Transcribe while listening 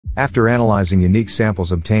After analyzing unique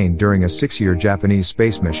samples obtained during a 6-year Japanese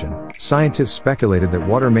space mission, scientists speculated that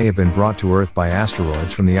water may have been brought to Earth by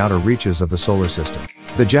asteroids from the outer reaches of the solar system.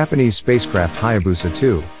 The Japanese spacecraft Hayabusa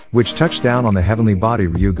 2, which touched down on the heavenly body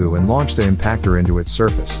Ryugu and launched an impactor into its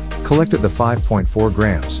surface, collected the 5.4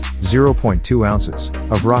 grams, 0.2 ounces,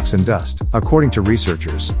 of rocks and dust. According to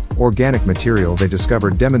researchers, organic material they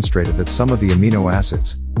discovered demonstrated that some of the amino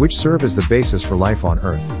acids, which serve as the basis for life on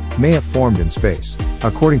Earth, may have formed in space.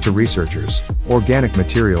 According to researchers, organic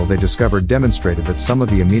material they discovered demonstrated that some of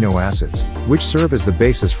the amino acids, which serve as the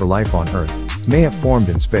basis for life on Earth, may have formed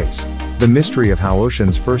in space. The mystery of how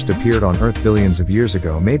oceans first appeared on Earth billions of years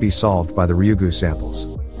ago may be solved by the Ryugu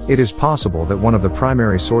samples. It is possible that one of the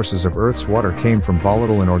primary sources of Earth's water came from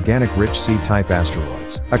volatile and organic-rich sea-type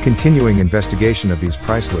asteroids. A continuing investigation of these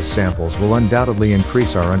priceless samples will undoubtedly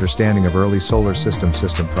increase our understanding of early solar system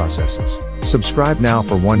processes. Subscribe now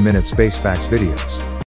for 1-minute space facts videos.